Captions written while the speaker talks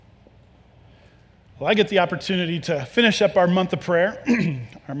Well, I get the opportunity to finish up our month of prayer,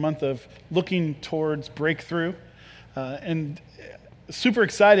 our month of looking towards breakthrough, and super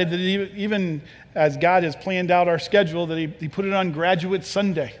excited that even as God has planned out our schedule, that He put it on Graduate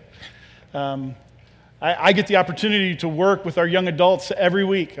Sunday. I get the opportunity to work with our young adults every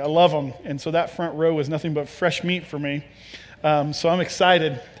week. I love them, and so that front row was nothing but fresh meat for me. So I'm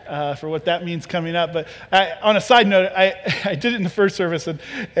excited for what that means coming up. But on a side note, I did it in the first service, and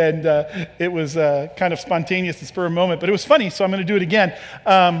it was kind of spontaneous and spur of the moment, but it was funny, so I'm going to do it again.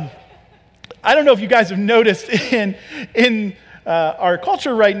 I don't know if you guys have noticed in our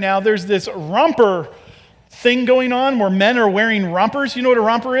culture right now, there's this romper thing going on where men are wearing rompers. You know what a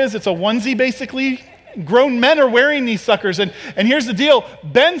romper is? It's a onesie, basically. Grown men are wearing these suckers, and here's the deal.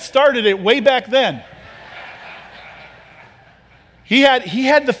 Ben started it way back then. He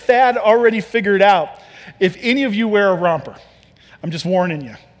had the fad already figured out. If any of you wear a romper, I'm just warning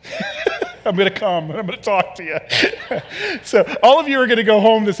you. I'm going to come. I'm going to talk to you. So all of you are going to go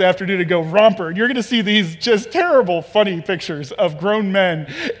home this afternoon and go romper. And you're going to see these just terrible, funny pictures of grown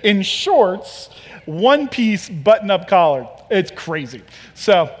men in shorts, one-piece button-up collar. It's crazy.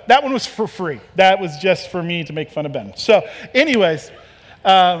 So that one was for free. That was just for me to make fun of Ben. So anyways,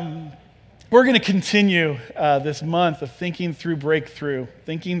 we're going to continue this month of thinking through breakthrough,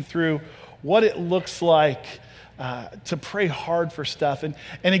 thinking through what it looks like to pray hard for stuff. And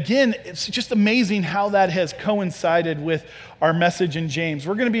again, it's just amazing how that has coincided with our message in James.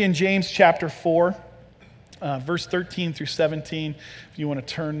 We're going to be in James chapter 4, verse 13 through 17, if you want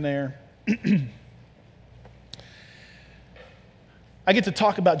to turn there. I get to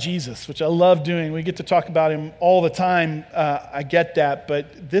talk about Jesus, which I love doing. We get to talk about him all the time. I get that.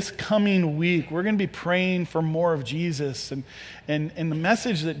 But this coming week, we're going to be praying for more of Jesus. And the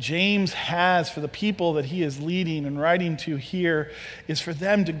message that James has for the people that he is leading and writing to here is for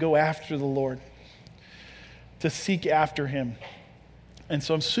them to go after the Lord, to seek after him. And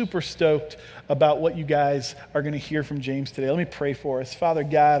so I'm super stoked about what you guys are going to hear from James today. Let me pray for us. Father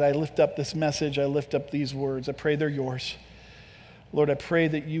God, I lift up this message. I lift up these words. I pray they're yours. Lord, I pray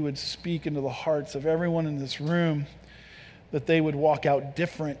that you would speak into the hearts of everyone in this room, that they would walk out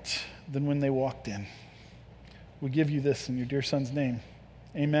different than when they walked in. We give you this in your dear Son's name.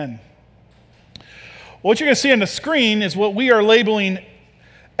 Amen. What you're going to see on the screen is what we are labeling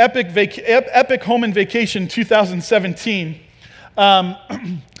Epic Homan Vacation 2017.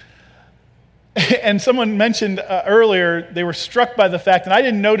 And someone mentioned earlier, they were struck by the fact, and I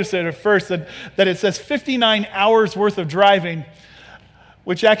didn't notice it at first, that it says 59 hours worth of driving,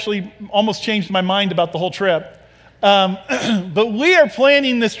 which actually almost changed my mind about the whole trip. But we are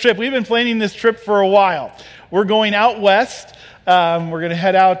planning this trip. We've been planning this trip for a while. We're going out west. We're going to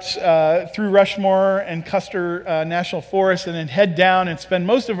head out through Rushmore and Custer National Forest and then head down and spend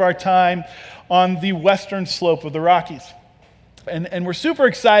most of our time on the western slope of the Rockies. And we're super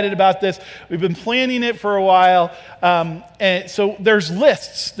excited about this. We've been planning it for a while. And so there's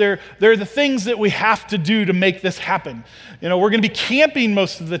lists. There are the things that we have to do to make this happen. You know, we're going to be camping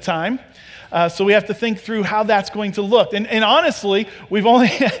most of the time. So we have to think through how that's going to look. And honestly, we've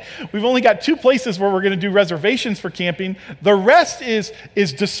only got 2 places where we're going to do reservations for camping. The rest is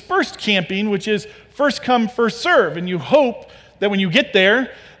dispersed camping, which is first come, first serve. And you hope that when you get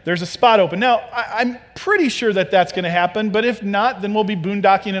there, there's a spot open. Now, I'm pretty sure that that's going to happen, but if not, then we'll be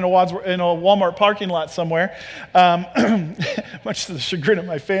boondocking in a Walmart parking lot somewhere, much to the chagrin of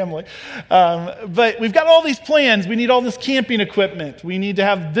my family. But we've got all these plans. We need all this camping equipment. We need to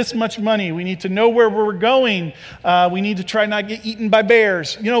have this much money. We need to know where we're going. We need to try not to get eaten by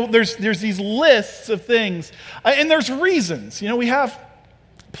bears. You know, there's these lists of things, and there's reasons. You know, we have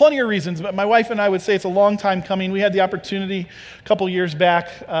plenty of reasons, but my wife and I would say it's a long time coming. We had the opportunity a couple years back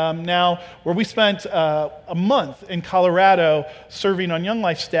now where we spent a month in Colorado serving on Young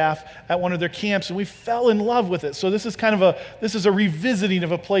Life staff at one of their camps, and we fell in love with it. So this is a revisiting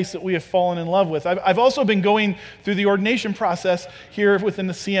of a place that we have fallen in love with. I've also been going through the ordination process here within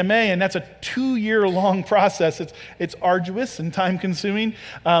the CMA, and that's a 2-year-long process. It's arduous and time-consuming.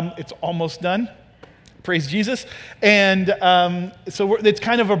 It's almost done. Praise Jesus. And so it's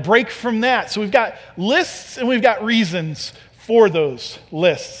kind of a break from that. So we've got lists and we've got reasons for those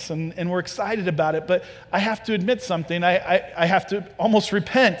lists. And we're excited about it. But I have to admit something. I have to almost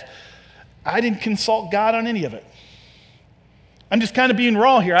repent. I didn't consult God on any of it. I'm just kind of being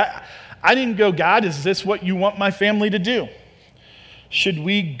raw here. I didn't go, God, is this what you want my family to do? Should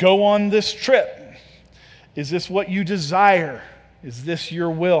we go on this trip? Is this what you desire? Is this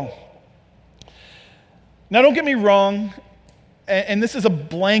your will? Now, don't get me wrong, and this is a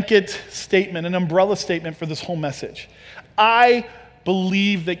blanket statement, an umbrella statement for this whole message. I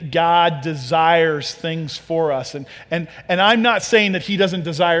believe that God desires things for us. And I'm not saying that he doesn't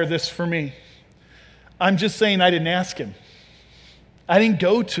desire this for me. I'm just saying I didn't ask him. I didn't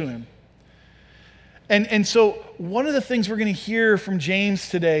go to him. And so one of the things we're going to hear from James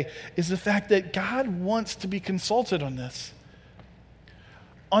today is the fact that God wants to be consulted on this,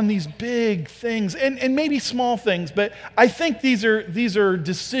 on these big things, and maybe small things, but I think these are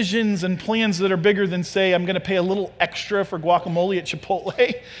decisions and plans that are bigger than, say, I'm going to pay a little extra for guacamole at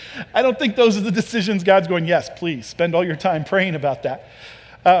Chipotle. I don't think those are the decisions God's going, yes, please, spend all your time praying about that.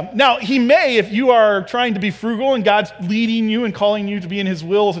 Now, he may, if you are trying to be frugal and God's leading you and calling you to be in his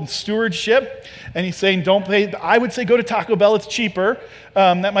will and stewardship, and he's saying, don't pay, I would say go to Taco Bell, it's cheaper.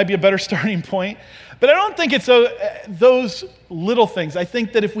 That might be a better starting point. But I don't think it's those little things. I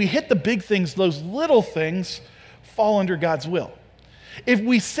think that if we hit the big things, those little things fall under God's will. If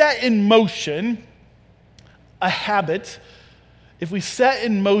we set in motion a habit, if we set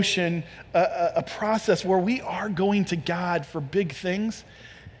in motion a process where we are going to God for big things,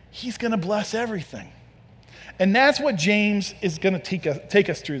 he's going to bless everything. And that's what James is going to take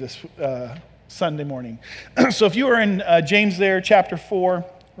us through this Sunday morning. So if you are in James there, chapter 4,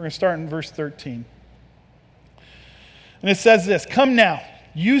 we're going to start in verse 13. And it says this, "Come now,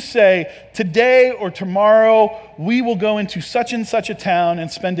 you say, today or tomorrow we will go into such and such a town and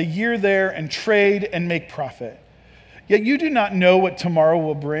spend a year there and trade and make profit. Yet you do not know what tomorrow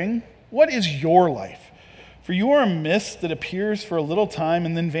will bring. What is your life? For you are a mist that appears for a little time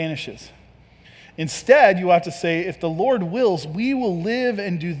and then vanishes. Instead, you ought to say, if the Lord wills, we will live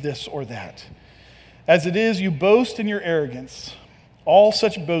and do this or that. As it is, you boast in your arrogance. All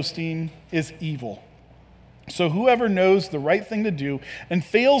such boasting is evil. So whoever knows the right thing to do and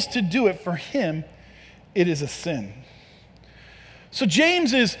fails to do it, for him, it is a sin." So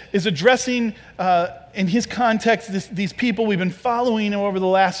James is addressing, in his context, these people we've been following over the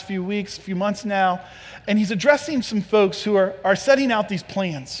last few weeks, few months now, and he's addressing some folks who are setting out these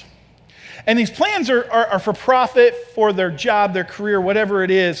plans. And these plans are for profit, for their job, their career, whatever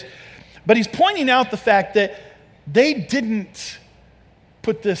it is. But he's pointing out the fact that they didn't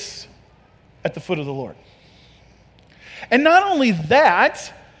put this at the foot of the Lord. And not only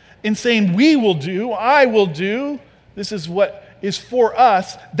that, in saying we will do, I will do, this is what is for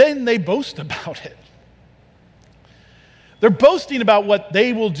us, then they boast about it. They're boasting about what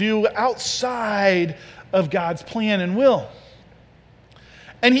they will do outside of God's plan and will.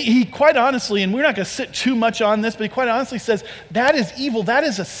 And he quite honestly, and we're not going to sit too much on this, but he quite honestly says, that is evil, that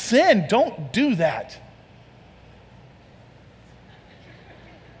is a sin, don't do that.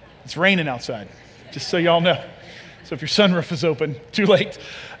 It's raining outside, just so y'all know. So if your sunroof is open, too late.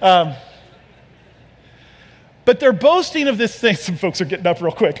 But they're boasting of this thing. Some folks are getting up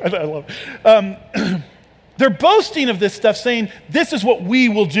real quick. I love it. They're boasting of this stuff, saying, this is what we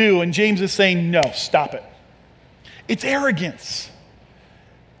will do. And James is saying, no, stop it. It's arrogance.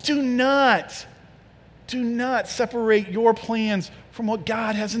 Do not separate your plans from what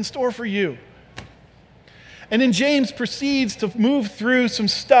God has in store for you. And then James proceeds to move through some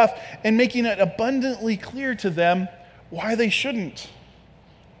stuff and making it abundantly clear to them why they shouldn't.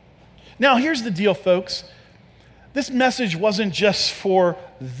 Now, here's the deal, folks. This message wasn't just for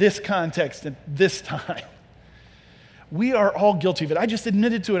this context at this time. We are all guilty of it. I just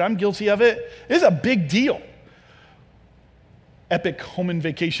admitted to it. I'm guilty of it. It's a big deal. Epic Homan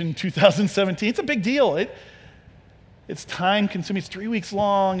Vacation 2017. It's a big deal. It's time consuming. It's 3 weeks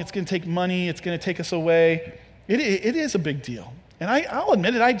long. It's going to take money. It's going to take us away. It is a big deal. And I'll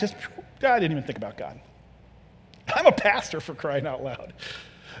admit it. I didn't even think about God. I'm a pastor, for crying out loud.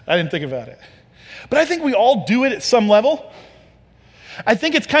 I didn't think about it. But I think we all do it at some level. I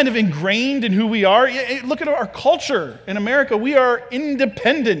think it's kind of ingrained in who we are. Look at our culture in America. We are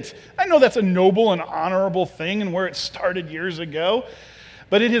independent. I know that's a noble and honorable thing and where it started years ago,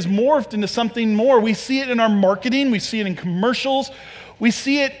 but it has morphed into something more. We see it in our marketing. We see it in commercials. We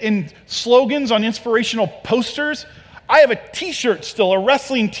see it in slogans on inspirational posters. I have a t-shirt still, a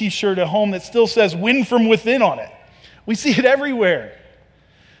wrestling t-shirt at home that still says "Win from Within" on it. We see it everywhere.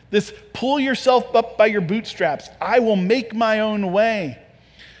 This pull yourself up by your bootstraps. I will make my own way.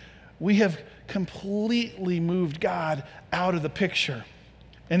 We have completely moved God out of the picture.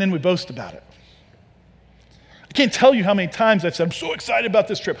 And then we boast about it. I can't tell you how many times I've said, I'm so excited about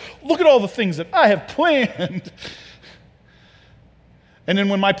this trip. Look at all the things that I have planned. And then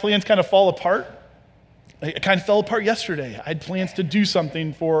when my plans kind of fall apart, it kind of fell apart yesterday. I had plans to do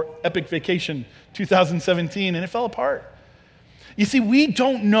something for Epic Vacation 2017, and it fell apart. You see, we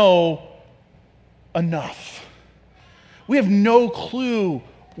don't know enough. We have no clue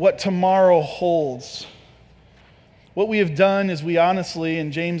what tomorrow holds. What we have done is we honestly,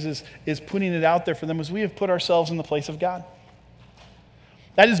 and James is putting it out there for them, is we have put ourselves in the place of God.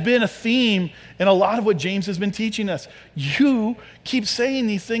 That has been a theme in a lot of what James has been teaching us. You keep saying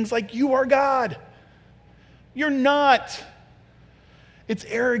these things like you are God. You're not. It's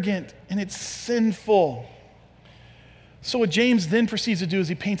arrogant and it's sinful. So what James then proceeds to do is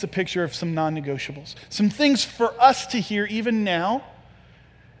he paints a picture of some non-negotiables, some things for us to hear even now,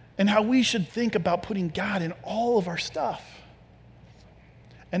 and how we should think about putting God in all of our stuff.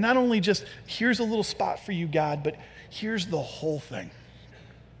 And not only just, here's a little spot for you, God, but here's the whole thing.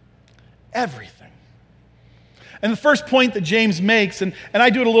 Everything. And the first point that James makes, and I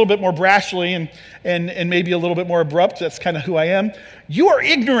do it a little bit more brashly and maybe a little bit more abrupt, that's kind of who I am. You are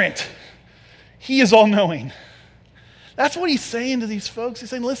ignorant. He is all-knowing. That's what he's saying to these folks. He's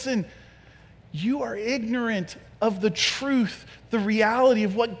saying, listen, you are ignorant of the truth, the reality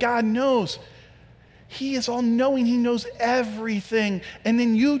of what God knows. He is all-knowing. He knows everything. And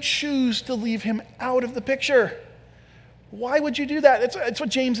then you choose to leave him out of the picture. Why would you do that? That's what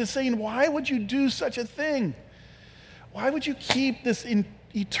James is saying. Why would you do such a thing? Why would you keep this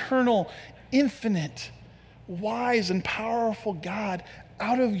eternal, infinite, wise, and powerful God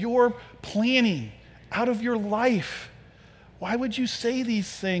out of your planning, out of your life? Why would you say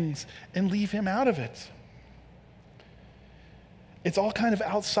these things and leave him out of it? It's all kind of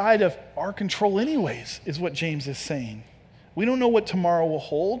outside of our control anyways, is what James is saying. We don't know what tomorrow will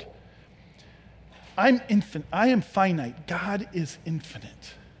hold. I'm infinite. I am finite. God is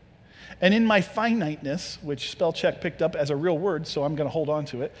infinite. And in my finiteness, which spell check picked up as a real word, so I'm going to hold on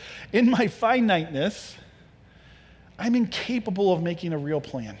to it. In my finiteness, I'm incapable of making a real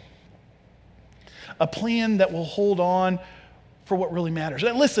plan. A plan that will hold on for what really matters.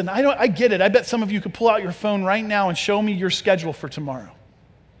 And listen, I get it. I bet some of you could pull out your phone right now and show me your schedule for tomorrow.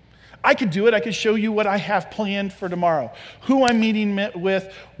 I could do it. I could show you what I have planned for tomorrow, who I'm meeting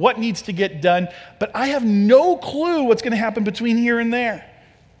with, what needs to get done, but I have no clue what's going to happen between here and there.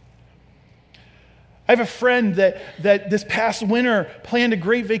 I have a friend that this past winter planned a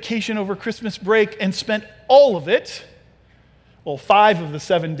great vacation over Christmas break and spent all of it, 5 of the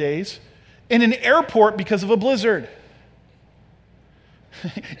 7 days, in an airport because of a blizzard.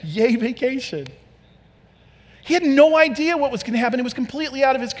 Yay, vacation. He had no idea what was going to happen. It was completely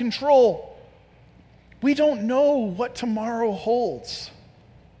out of his control. We don't know what tomorrow holds.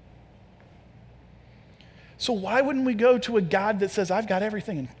 So why wouldn't we go to a God that says, I've got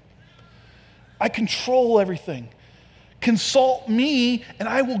everything and I control everything. Consult me and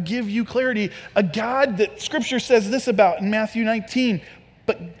I will give you clarity. A God that Scripture says this about in Matthew 19.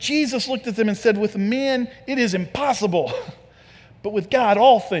 But Jesus looked at them and said, with man it is impossible. But with God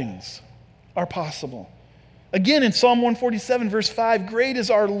all things are possible. Again, in Psalm 147, verse 5, great is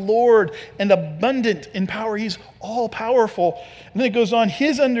our Lord and abundant in power. He's all-powerful. And then it goes on,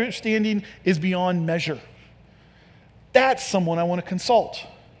 his understanding is beyond measure. That's someone I want to consult.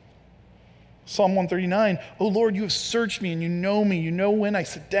 Psalm 139, O Lord, you have searched me and you know me. You know when I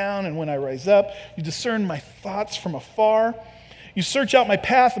sit down and when I rise up. You discern my thoughts from afar. You search out my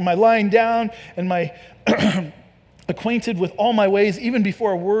path and my lying down and my acquainted with all my ways, even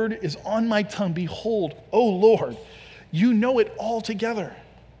before a word is on my tongue. Behold, O Lord, you know it all together.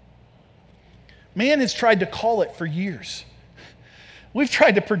 Man has tried to call it for years. We've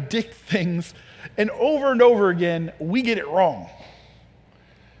tried to predict things, and over again, we get it wrong.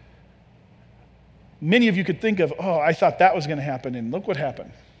 Many of you could think of, I thought that was going to happen, and look what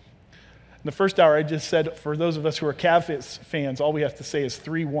happened. In the first hour, I just said, for those of us who are Cavs fans, all we have to say is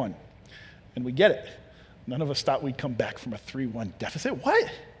 3-1, and we get it. None of us thought we'd come back from a 3-1 deficit. What?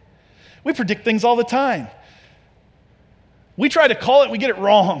 We predict things all the time. We try to call it, we get it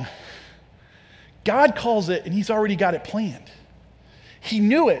wrong. God calls it, and he's already got it planned. He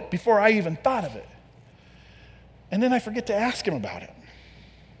knew it before I even thought of it. And then I forget to ask him about it.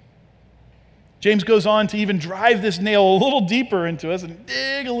 James goes on to even drive this nail a little deeper into us and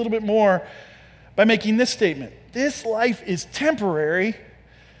dig a little bit more by making this statement. This life is temporary,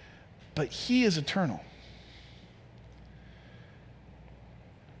 but he is eternal.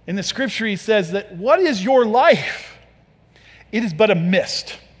 In the scripture, he says that what is your life? It is but a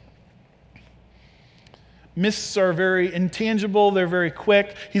mist. Mists are very intangible. They're very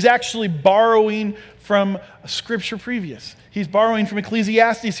quick. He's actually borrowing from a scripture previous. He's borrowing from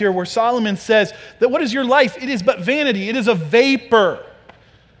Ecclesiastes here, where Solomon says that what is your life? It is but vanity. It is a vapor.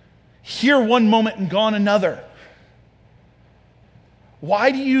 Here one moment and gone another.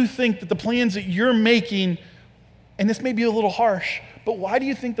 Why do you think that the plans that you're making, and this may be a little harsh, but why do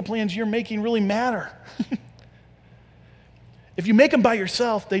you think the plans you're making really matter? If you make them by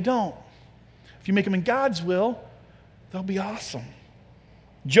yourself, they don't. If you make them in God's will, they'll be awesome.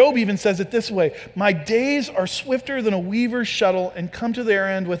 Job even says it this way, my days are swifter than a weaver's shuttle and come to their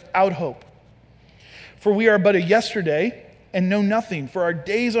end without hope. For we are but a yesterday and know nothing, for our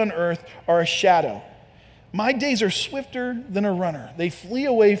days on earth are a shadow. My days are swifter than a runner. They flee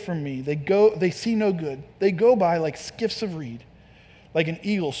away from me. They see no good. They go by like skiffs of reed, like an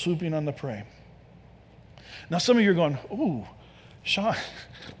eagle swooping on the prey. Now some of you are going, ooh, Sean,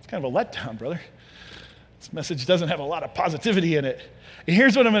 it's kind of a letdown, brother. This message doesn't have a lot of positivity in it. And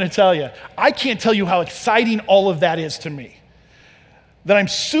here's what I'm going to tell you. I can't tell you how exciting all of that is to me. That I'm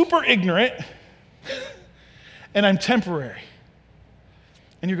super ignorant and I'm temporary.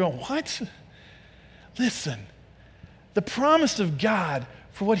 And you're going, what? Listen, the promise of God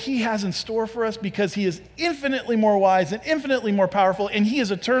for what he has in store for us, because he is infinitely more wise and infinitely more powerful, and he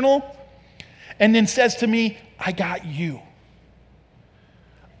is eternal, and then says to me, I got you.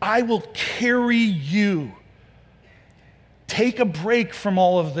 I will carry you. Take a break from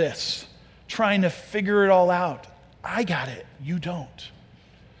all of this, trying to figure it all out. I got it. You don't.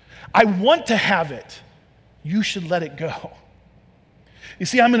 I want to have it. You should let it go. You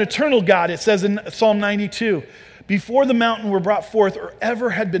see, I'm an eternal God. It says in Psalm 92, before the mountain were brought forth or ever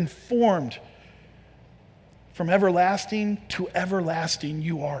had been formed, from everlasting to everlasting,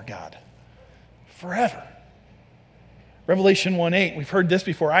 you are God. Forever. Revelation 1:8, we've heard this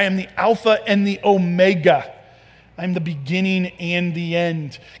before. I am the Alpha and the Omega. I'm the beginning and the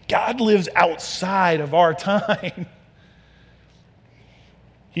end. God lives outside of our time.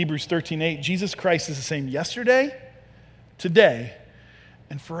 Hebrews 13:8, Jesus Christ is the same yesterday, today,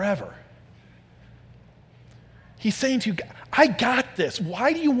 and forever. He's saying to you, I got this.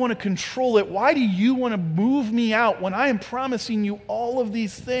 Why do you want to control it? Why do you want to move me out when I am promising you all of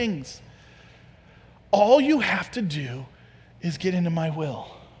these things? All you have to do is get into my will.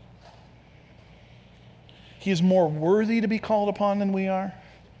 He is more worthy to be called upon than we are.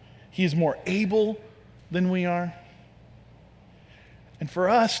 He is more able than we are. And for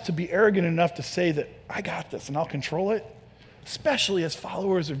us to be arrogant enough to say that I got this and I'll control it, especially as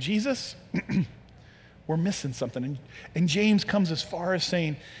followers of Jesus, we're missing something. And James comes as far as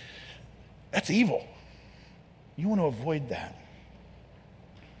saying, that's evil. You want to avoid that.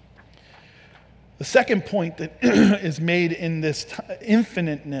 The second point that is made in this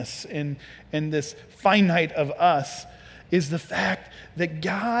infiniteness and this finite of us is the fact that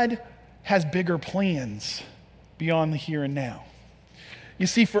God has bigger plans beyond the here and now. You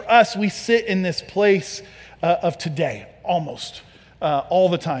see, for us, we sit in this place of today, almost all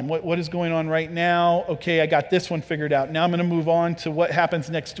the time. What is going on right now? Okay, I got this one figured out. Now I'm going to move on to what happens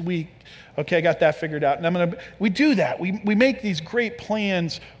next week. Okay, I got that figured out. And we do that. We make these great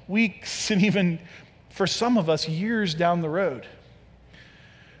plans weeks and even, for some of us, years down the road.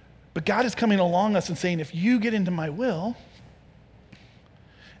 But God is coming along us and saying, if you get into my will,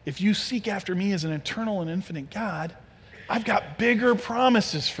 if you seek after me as an eternal and infinite God, I've got bigger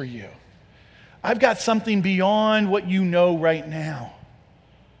promises for you. I've got something beyond what you know right now.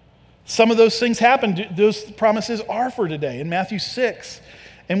 Some of those things happened. Those promises are for today. In Matthew 6,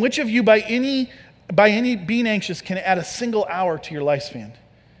 and which of you by any being anxious can add a single hour to your lifespan?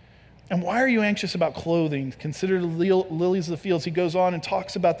 And why are you anxious about clothing? Consider the lilies of the fields. He goes on and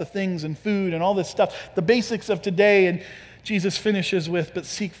talks about the things and food and all this stuff, the basics of today. And Jesus finishes with, but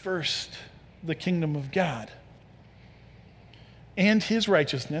seek first the kingdom of God and his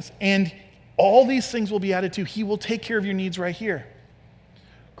righteousness, and all these things will be added to. He will take care of your needs right here.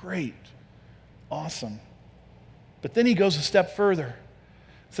 Great. Awesome. But then he goes a step further.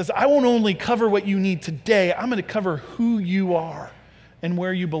 Says, I won't only cover what you need today, I'm going to cover who you are and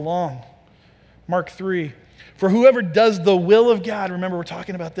where you belong. Mark 3, for whoever does the will of God, remember we're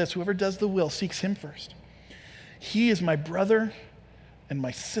talking about this, whoever does the will seeks him first. He is my brother and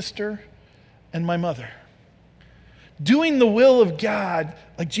my sister and my mother. Doing the will of God,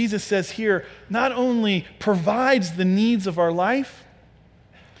 like Jesus says here, not only provides the needs of our life,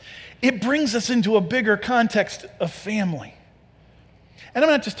 it brings us into a bigger context of family. And I'm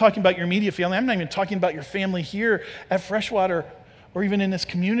not just talking about your immediate family. I'm not even talking about your family here at Freshwater or even in this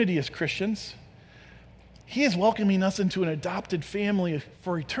community as Christians. He is welcoming us into an adopted family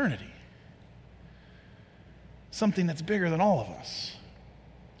for eternity. Something that's bigger than all of us.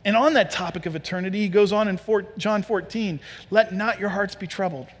 And on that topic of eternity, he goes on in John 14, let not your hearts be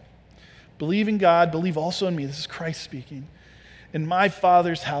troubled. Believe in God, believe also in me. This is Christ speaking. In my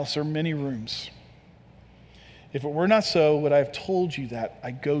Father's house are many rooms. If it were not so, would I have told you that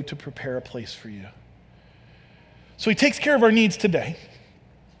I go to prepare a place for you? So he takes care of our needs today.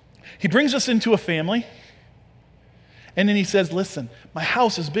 He brings us into a family. And then he says, listen, my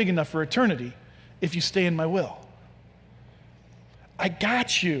house is big enough for eternity if you stay in my will. I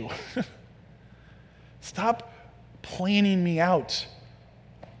got you. Stop planning me out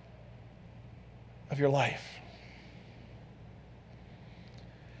of your life.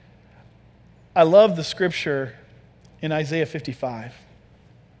 I love the scripture in Isaiah 55,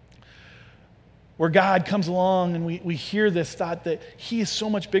 where God comes along and we hear this thought that he is so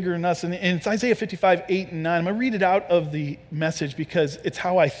much bigger than us. And it's Isaiah 55, 8 and 9. I'm going to read it out of the Message because it's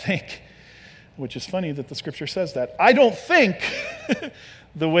how I think, which is funny that the scripture says that. I don't think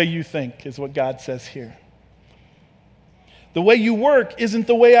the way you think is what God says here. The way you work isn't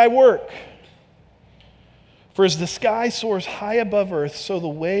the way I work. For as the sky soars high above earth, so the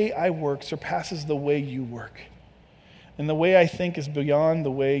way I work surpasses the way you work. And the way I think is beyond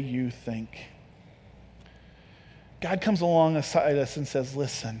the way you think. God comes alongside us and says,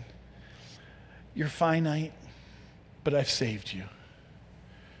 listen, you're finite, but I've saved you.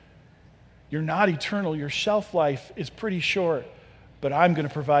 You're not eternal. Your shelf life is pretty short, but I'm going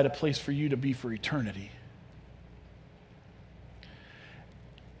to provide a place for you to be for eternity.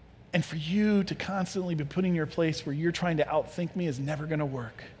 And for you to constantly be putting your place where you're trying to outthink me is never going to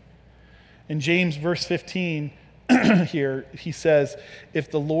work. In James verse 15 here, he says, if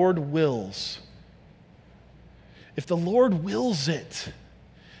the Lord wills it,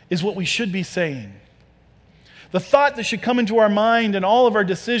 is what we should be saying. The thought that should come into our mind and all of our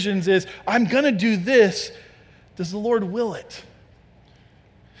decisions is, I'm going to do this. Does the Lord will it?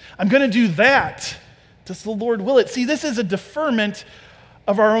 I'm going to do that. Does the Lord will it? See, this is a deferment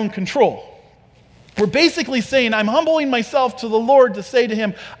of our own control. We're basically saying, I'm humbling myself to the Lord to say to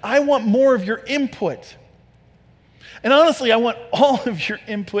him, I want more of your input. And honestly, I want all of your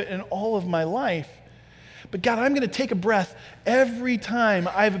input in all of my life. But God, I'm going to take a breath every time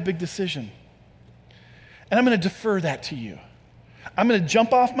I have a big decision. And I'm going to defer that to you. I'm going to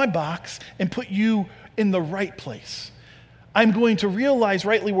jump off my box and put you in the right place. I'm going to realize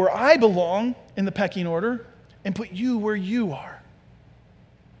rightly where I belong in the pecking order and put you where you are.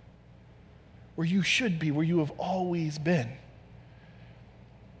 Where you should be, where you have always been.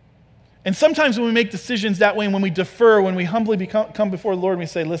 And sometimes when we make decisions that way, and when we defer, when we humbly come before the Lord and we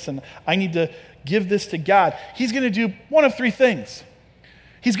say, listen, I need to give this to God, he's going to do one of three things.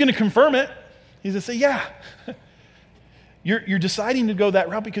 He's going to confirm it. He's going to say, yeah, you're deciding to go that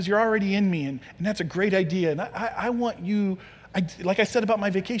route because you're already in me, and that's a great idea. And I want you, like I said about my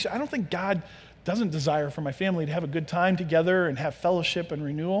vacation, I don't think God doesn't desire for my family to have a good time together and have fellowship and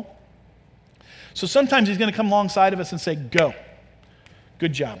renewal. So sometimes he's going to come alongside of us and say, go.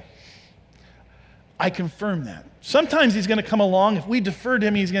 Good job. I confirm that. Sometimes he's going to come along. If we defer to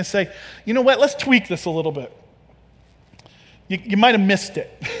him, he's going to say, you know what, let's tweak this a little bit. You might have missed it.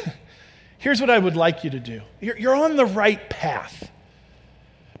 Here's what I would like you to do. You're on the right path.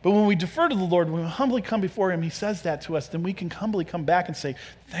 But when we defer to the Lord, when we humbly come before him, he says that to us, then we can humbly come back and say,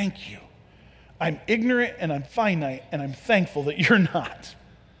 thank you. I'm ignorant and I'm finite, and I'm thankful that you're not.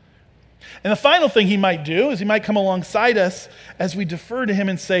 And the final thing he might do is he might come alongside us as we defer to him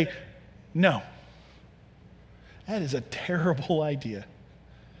and say, no. That is a terrible idea.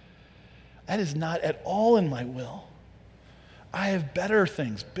 That is not at all in my will. I have better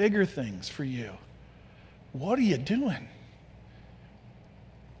things, bigger things for you. What are you doing?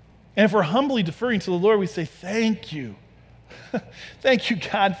 And if we're humbly deferring to the Lord, we say, thank you. Thank you,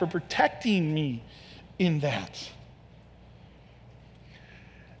 God, for protecting me in that.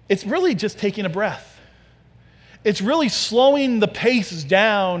 It's really just taking a breath. It's really slowing the pace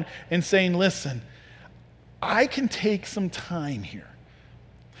down and saying, listen, I can take some time here.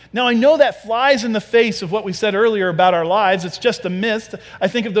 Now, I know that flies in the face of what we said earlier about our lives. It's just a mist. I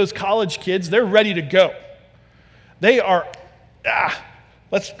think of those college kids. They're ready to go. They are,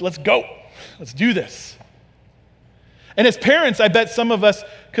 let's go. Let's do this. And as parents, I bet some of us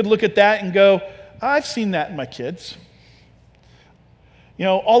could look at that and go, I've seen that in my kids. You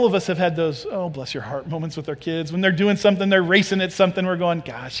know, all of us have had those, oh, bless your heart, moments with our kids. When they're doing something, they're racing at something, we're going,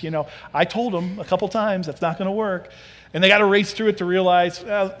 gosh, you know, I told them a couple times that's not going to work. And they got to race through it to realize,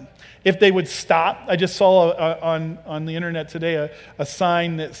 if they would stop. I just saw on the internet today a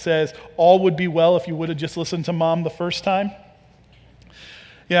sign that says, all would be well if you would have just listened to mom the first time.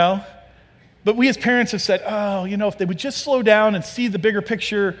 You know? But we as parents have said, oh, you know, if they would just slow down and see the bigger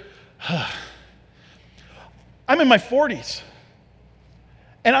picture. I'm in my 40s.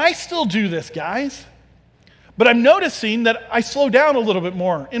 And I still do this, guys. But I'm noticing that I slow down a little bit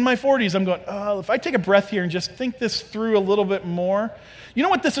more. In my 40s, I'm going, oh, if I take a breath here and just think this through a little bit more. You know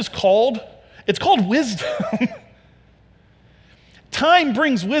what this is called? It's called wisdom. Time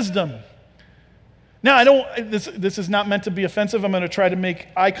brings wisdom. Now, this is not meant to be offensive. I'm going to try to make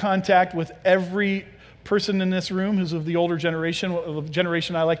eye contact with every person in this room who's of the older generation, the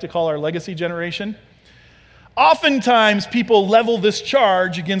generation I like to call our legacy generation. Oftentimes, people level this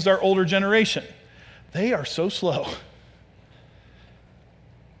charge against our older generation. They are so slow.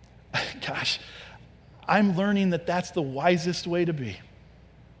 Gosh, I'm learning that that's the wisest way to be.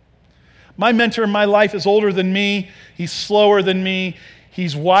 My mentor in my life is older than me. He's slower than me.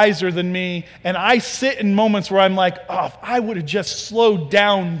 He's wiser than me. And I sit in moments where I'm like, oh, if I would have just slowed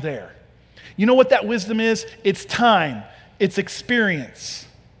down there. You know what that wisdom is? It's time. It's experience.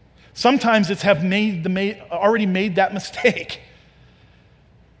 Sometimes it's already made that mistake.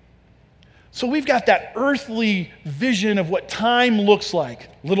 So we've got that earthly vision of what time looks like.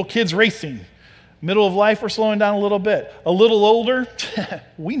 Little kids racing. Middle of life, we're slowing down a little bit. A little older,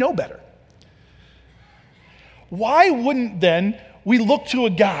 we know better. Why wouldn't then we look to a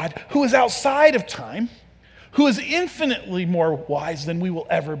God who is outside of time, who is infinitely more wise than we will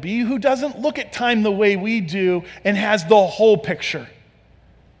ever be, who doesn't look at time the way we do and has the whole picture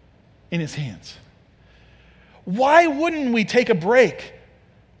in his hands? Why wouldn't we take a break?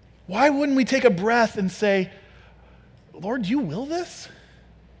 Why wouldn't we take a breath and say, Lord, you will this?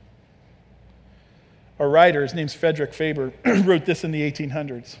 A writer, his name's Frederick Faber, wrote this in the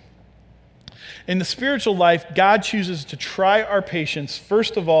 1800s. In the spiritual life, God chooses to try our patience,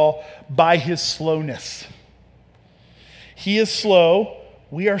 first of all, by his slowness. He is slow,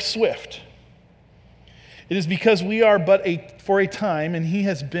 we are swift. It is because we are but for a time, and he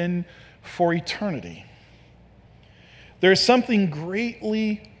has been for eternity. There is something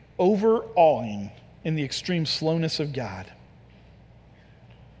greatly overawing in the extreme slowness of God.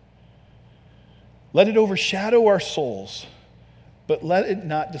 Let it overshadow our souls, but let it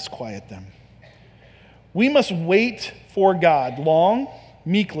not disquiet them. We must wait for God long,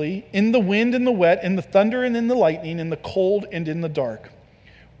 meekly, in the wind and the wet, in the thunder and in the lightning, in the cold and in the dark.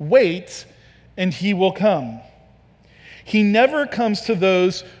 Wait, and he will come. He never comes to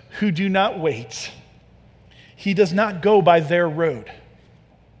those who do not wait. He does not go by their road.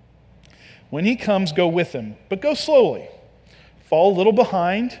 When he comes, go with him, but go slowly. Fall a little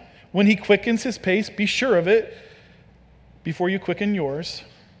behind. When he quickens his pace, be sure of it before you quicken yours.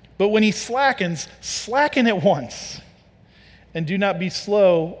 But when he slackens, slacken at once. And do not be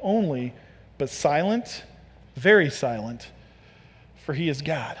slow only, but silent, very silent, for he is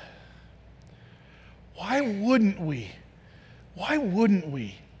God. Why wouldn't we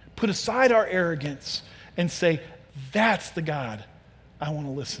put aside our arrogance and say, that's the God I want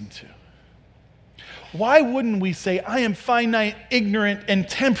to listen to? Why wouldn't we say, I am finite, ignorant, and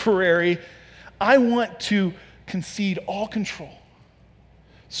temporary. I want to concede all control,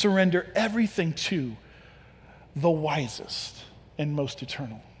 surrender everything to the wisest and most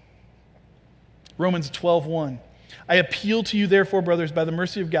eternal. Romans 12:1. I appeal to you, therefore, brothers, by the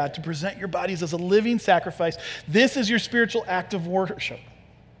mercy of God, to present your bodies as a living sacrifice. This is your spiritual act of worship.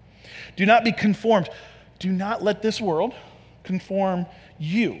 Do not be conformed. Do not let this world conform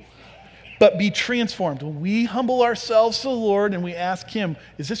you, but be transformed. When we humble ourselves to the Lord and we ask him,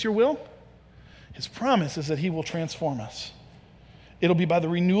 is this your will? His promise is that he will transform us. It'll be by the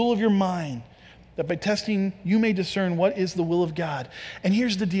renewal of your mind, that by testing you may discern what is the will of God. And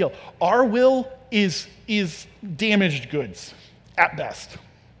here's the deal. Our will is damaged goods at best.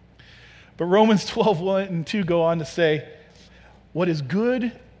 But Romans 12:1 and 2 go on to say, what is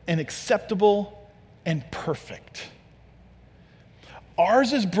good and acceptable and perfect.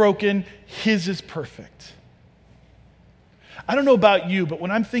 Ours is broken, his is perfect. I don't know about you, but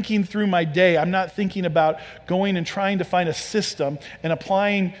when I'm thinking through my day, I'm not thinking about going and trying to find a system and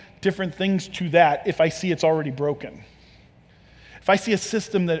applying different things to that if I see it's already broken. If I see a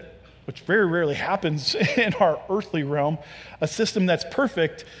system which very rarely happens in our earthly realm, a system that's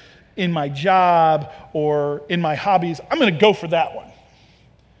perfect in my job or in my hobbies, I'm going to go for that one.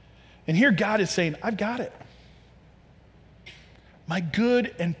 And here God is saying, I've got it. My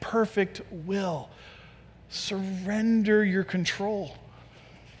good and perfect will. Surrender your control.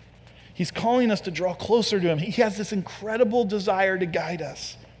 He's calling us to draw closer to him. He has this incredible desire to guide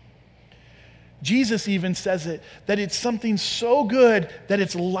us. Jesus even says it, that it's something so good that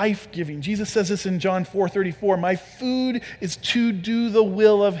it's life-giving. Jesus says this in John 4:34, my food is to do the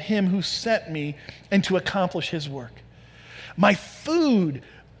will of him who sent me and to accomplish his work. My food,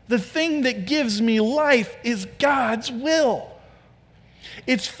 the thing that gives me life, is God's will.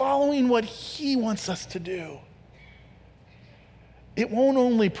 It's following what he wants us to do. It won't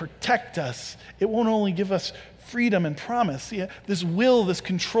only protect us, it won't only give us freedom and promise. This will, this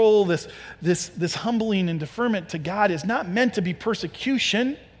control, this humbling and deferment to God is not meant to be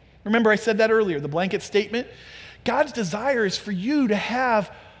persecution. Remember I said that earlier, the blanket statement. God's desire is for you to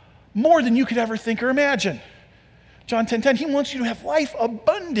have more than you could ever think or imagine. John 10:10, he wants you to have life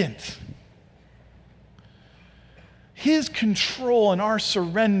abundant. His control and our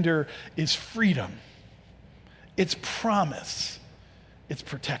surrender is freedom. It's promise. It's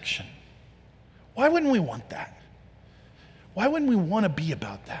protection. Why wouldn't we want that? Why wouldn't we want to be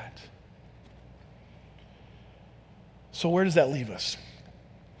about that? So where does that leave us?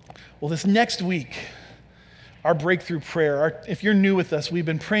 Well, this next week, our breakthrough prayer, if you're new with us, we've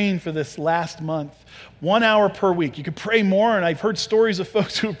been praying for this last month, 1 hour per week. You could pray more, and I've heard stories of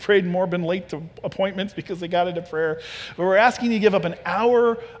folks who have prayed more, been late to appointments because they got into prayer. But we're asking you to give up an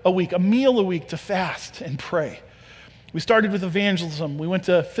hour a week, a meal a week to fast and pray. We started with evangelism. We went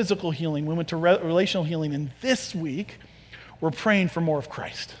to physical healing. We went to relational healing. And this week, we're praying for more of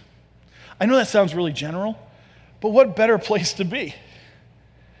Christ. I know that sounds really general, but what better place to be?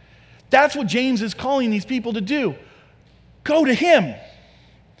 That's what James is calling these people to do. Go to him.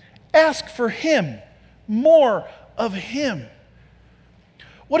 Ask for him. More of him.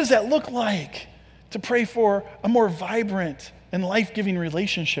 What does that look like to pray for a more vibrant and life-giving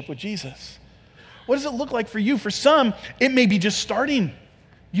relationship with Jesus? What does it look like for you? For some, it may be just starting.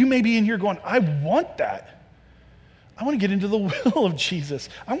 You may be in here going, I want that. I want to get into the will of Jesus.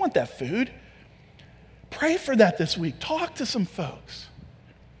 I want that food. Pray for that this week. Talk to some folks.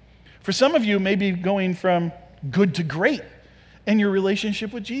 For some of you, maybe going from good to great in your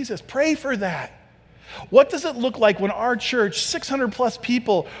relationship with Jesus. Pray for that. What does it look like when our church, 600 plus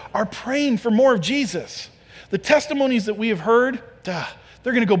people, are praying for more of Jesus? The testimonies that we have heard, they're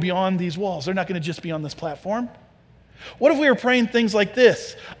going to go beyond these walls. They're not going to just be on this platform. What if we were praying things like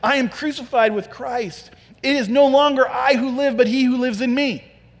this? I am crucified with Christ. It is no longer I who live, but he who lives in me.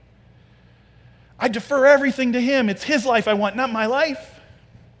 I defer everything to him. It's his life I want, not my life.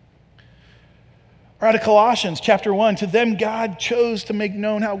 Or out of Colossians chapter 1, to them God chose to make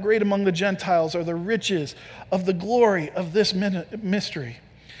known how great among the Gentiles are the riches of the glory of this mystery,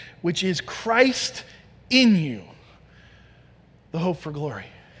 which is Christ in you, the hope for glory.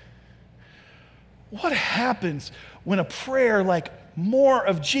 What happens when a prayer like more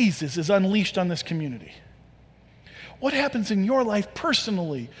of Jesus is unleashed on this community? What happens in your life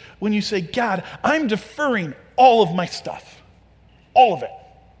personally when you say, God, I'm deferring all of my stuff, all of it.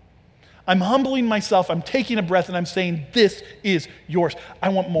 I'm humbling myself, I'm taking a breath, and I'm saying, this is yours. I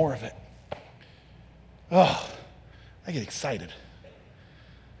want more of it. Oh, I get excited.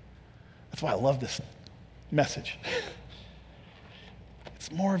 That's why I love this message.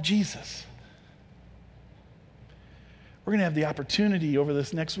 It's more of Jesus. We're going to have the opportunity over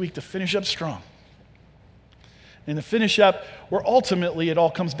this next week to finish up strong. And to finish up where ultimately it all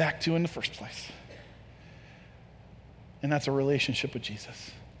comes back to in the first place. And that's a relationship with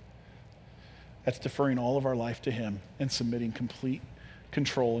Jesus. That's deferring all of our life to him and submitting complete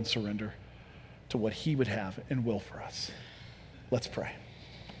control and surrender to what he would have and will for us. Let's pray.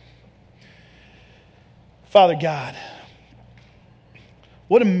 Father God,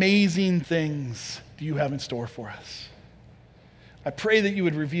 what amazing things do you have in store for us? I pray that you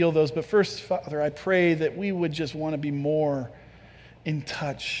would reveal those, but first, Father, I pray that we would just want to be more in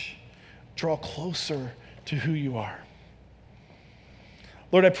touch, draw closer to who you are.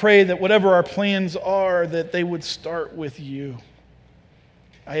 Lord, I pray that whatever our plans are, that they would start with you.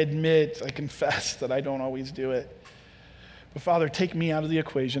 I admit, I confess that I don't always do it. But Father, take me out of the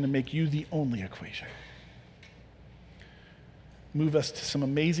equation and make you the only equation. Move us to some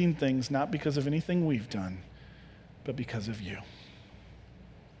amazing things, not because of anything we've done, but because of you.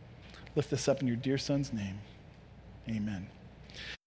 Lift this up in your dear Son's name. Amen.